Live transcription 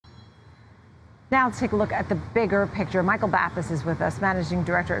Now let's take a look at the bigger picture. Michael Baptist is with us, Managing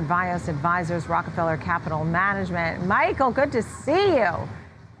Director at Vios Advisors, Rockefeller Capital Management. Michael, good to see you.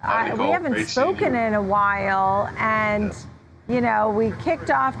 Hi, we haven't spoken in a while, and you know, we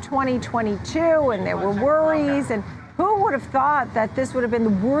kicked off 2022 and there were worries, and who would have thought that this would have been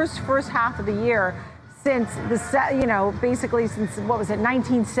the worst first half of the year since basically since, what was it,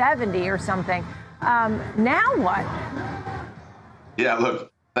 1970 or something. Now what? Yeah,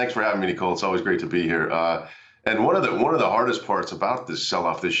 look, thanks for having me, Nicole. It's always great to be here. And one of the hardest parts about this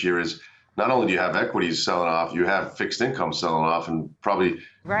sell-off this year is not only do you have equities selling off, you have fixed income selling off, and probably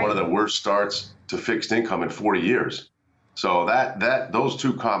one of the worst starts to fixed income in 40 years. So those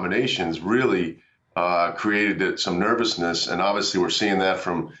two combinations really created some nervousness, and obviously we're seeing that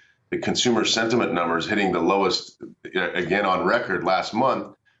from the consumer sentiment numbers hitting the lowest again on record last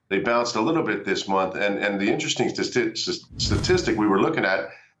month. They bounced a little bit this month, and the interesting statistic we were looking at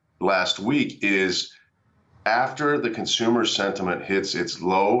last week is after the consumer sentiment hits its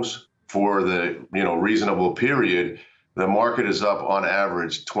lows for the reasonable period, the market is up on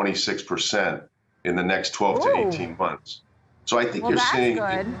average 26% in the next 12 to 18 months. So I think you're seeing,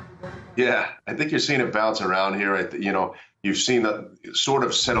 I think you're seeing it bounce around here. You've seen that sort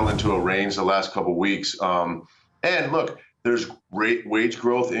of settle into a range the last couple of weeks. And look, there's wage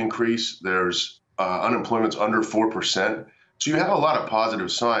growth increase. There's unemployment's under 4%. So you have a lot of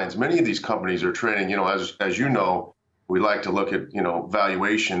positive signs. Many of these companies are trading, as you know, we like to look at,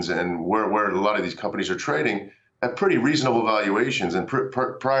 valuations, and where a lot of these companies are trading at pretty reasonable valuations. And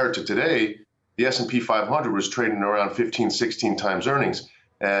prior to today, the S&P 500 was trading around 15, 16 times earnings.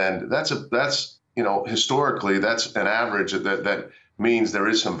 And that's historically, that's an average that means there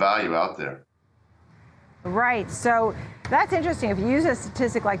is some value out there. Right. So that's interesting. If you use a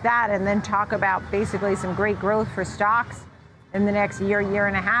statistic like that and then talk about basically some great growth for stocks in the next year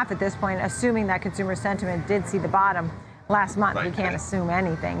and a half at this point, assuming that consumer sentiment did see the bottom last month. Right. We can't assume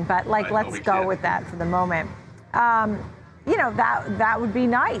anything, but let's go with that for the moment. That would be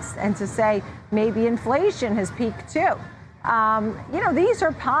nice. And to say maybe inflation has peaked too. These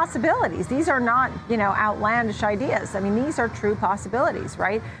are possibilities. These are not, outlandish ideas. I mean, these are true possibilities,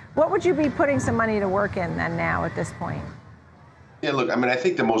 right? What would you be putting some money to work in then now at this point? Yeah, look, I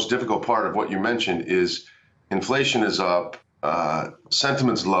think the most difficult part of what you mentioned is inflation is up,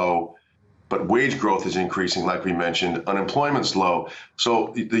 sentiment's low, but wage growth is increasing, like we mentioned. Unemployment's low.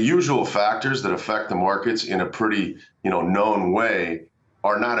 So the usual factors that affect the markets in a pretty, known way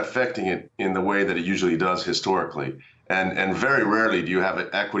are not affecting it in the way that it usually does historically. And very rarely do you have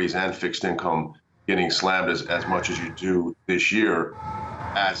equities and fixed income getting slammed as much as you do this year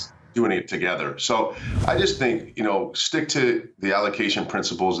as doing it together. So I just think, stick to the allocation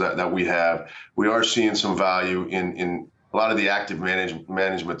principles that we have. We are seeing some value in a lot of the active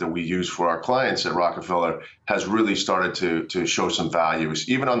management that we use for our clients at Rockefeller has really started to show some values,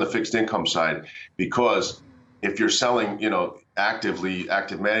 even on the fixed income side, because if you're selling, active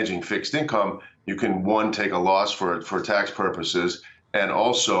managing fixed income, you can, one, take a loss for tax purposes, and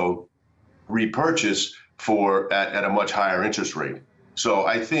also repurchase at a much higher interest rate. So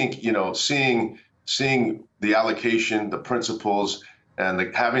I think, seeing the allocation, the principles,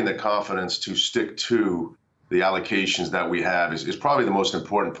 and having the confidence to stick to the allocations that we have is probably the most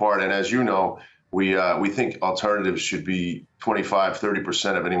important part. And as you know, we think alternatives should be 25,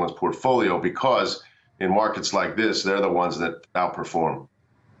 30% of anyone's portfolio, because in markets like this, they're the ones that outperform.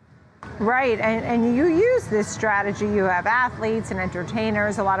 Right, and you use this strategy. You have athletes and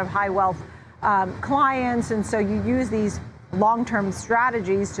entertainers, a lot of high wealth clients, and so you use these long-term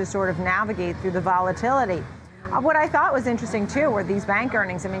strategies to sort of navigate through the volatility. What I thought was interesting too were these bank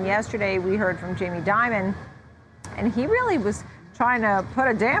earnings. I mean, yesterday we heard from Jamie Dimon, and he really was trying to put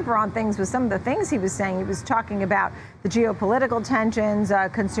a damper on things with some of the things he was saying. He was talking about the geopolitical tensions,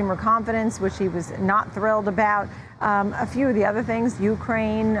 consumer confidence, which he was not thrilled about. A few of the other things,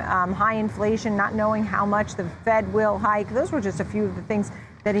 Ukraine, high inflation, not knowing how much the Fed will hike. Those were just a few of the things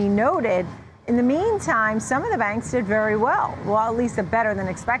that he noted. In the meantime, some of the banks did very well. Well, at least better than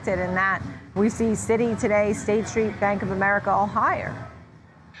expected in that we see Citi today, State Street, Bank of America all higher.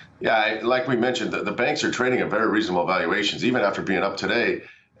 Yeah, like we mentioned, the banks are trading at very reasonable valuations, even after being up today.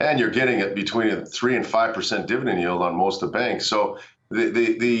 And you're getting it between a 3 and 5% dividend yield on most of the banks. So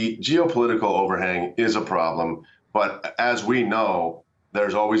the geopolitical overhang is a problem. But as we know,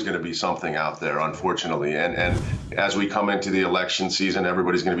 there's always going to be something out there, unfortunately. And as we come into the election season,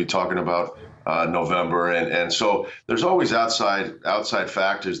 everybody's going to be talking about November. And so there's always outside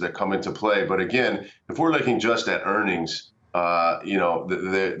factors that come into play. But again, if we're looking just at earnings,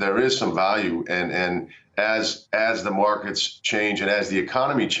 there is some value. And as the markets change and as the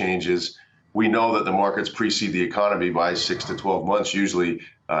economy changes, we know that the markets precede the economy by 6 to 12 months, usually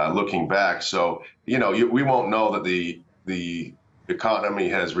looking back. So, we won't know that the economy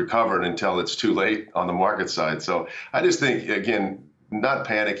has recovered until it's too late on the market side. So I just think, again, not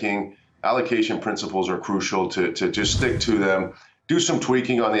panicking. Allocation principles are crucial to just stick to them, do some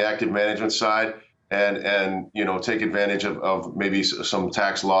tweaking on the active management side, and take advantage of maybe some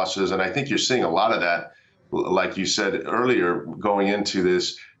tax losses. And I think you're seeing a lot of that, like you said earlier, going into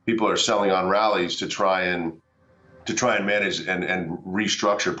this. People are selling on rallies to try and manage and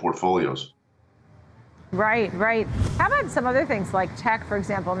restructure portfolios. Right, right. How about some other things like tech, for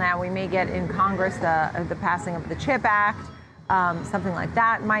example? Now we may get in Congress the passing of the CHIP Act. Something like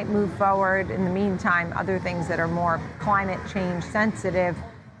that might move forward. In the meantime, other things that are more climate change sensitive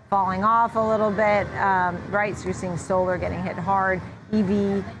falling off a little bit, right? So you're seeing solar getting hit hard,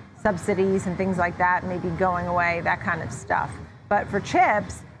 EV subsidies and things like that maybe going away, that kind of stuff. But for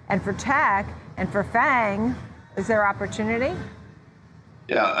chips and for tech and for FANG, is there opportunity?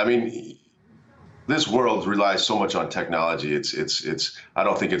 Yeah, I mean, this world relies so much on technology. It's. I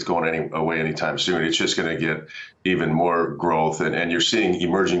don't think it's going away anytime soon. It's just going to get even more growth, and you're seeing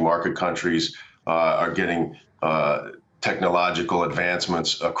emerging market countries are getting technological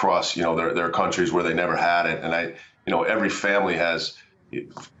advancements across their countries where they never had it. And every family has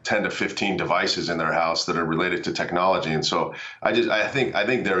 10 to 15 devices in their house that are related to technology. And so I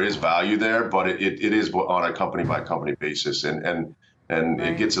think there is value there, but it is on a company by company basis, and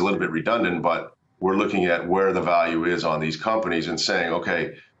It gets a little bit redundant, but we're looking at where the value is on these companies and saying,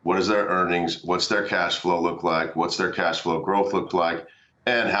 okay, what is their earnings? What's their cash flow look like? What's their cash flow growth look like?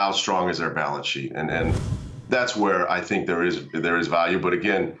 And how strong is their balance sheet? And that's where I think there is value. But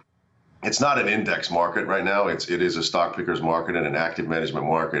again, it's not an index market right now. It is a stock pickers market and an active management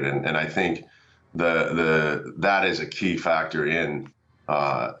market. And I think that is a key factor in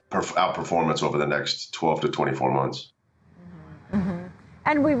outperformance over the next 12 to 24 months. Mm-hmm.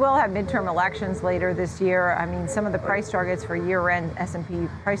 And we will have midterm elections later this year. I mean, some of the price targets for year-end S&P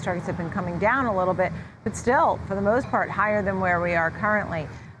price targets have been coming down a little bit, but still, for the most part, higher than where we are currently.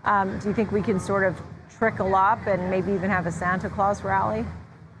 Do you think we can sort of trickle up and maybe even have a Santa Claus rally?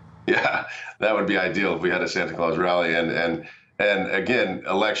 Yeah, that would be ideal if we had a Santa Claus rally. And again,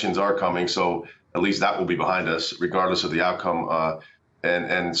 elections are coming, so at least that will be behind us, regardless of the outcome.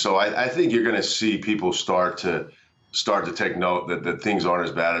 And so I think you're going to see people start to take note that things aren't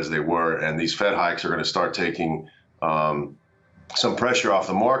as bad as they were, and these Fed hikes are going to start taking some pressure off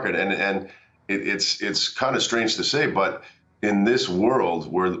the market. And it's kind of strange to say, but in this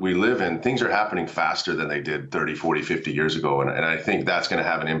world where we live in, things are happening faster than they did 30, 40, 50 years ago. And I think that's going to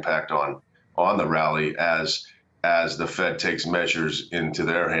have an impact on the rally as the Fed takes measures into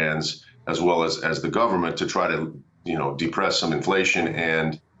their hands, as well as the government, to try to depress some inflation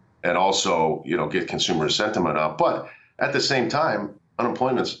and also get consumer sentiment up. But at the same time,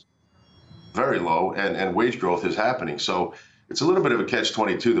 unemployment's very low and wage growth is happening. So it's a little bit of a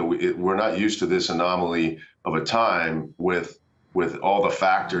catch-22 that we're not used to this anomaly of a time with all the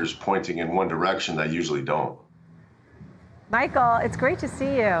factors pointing in one direction that usually don't. Michael, it's great to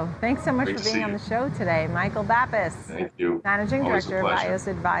see you. Thanks so much for being on the show today. Michael Bapis. Thank you. Managing Always Director of a pleasure. IOS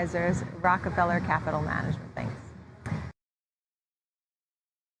Advisors, Rockefeller Capital Management. Thanks.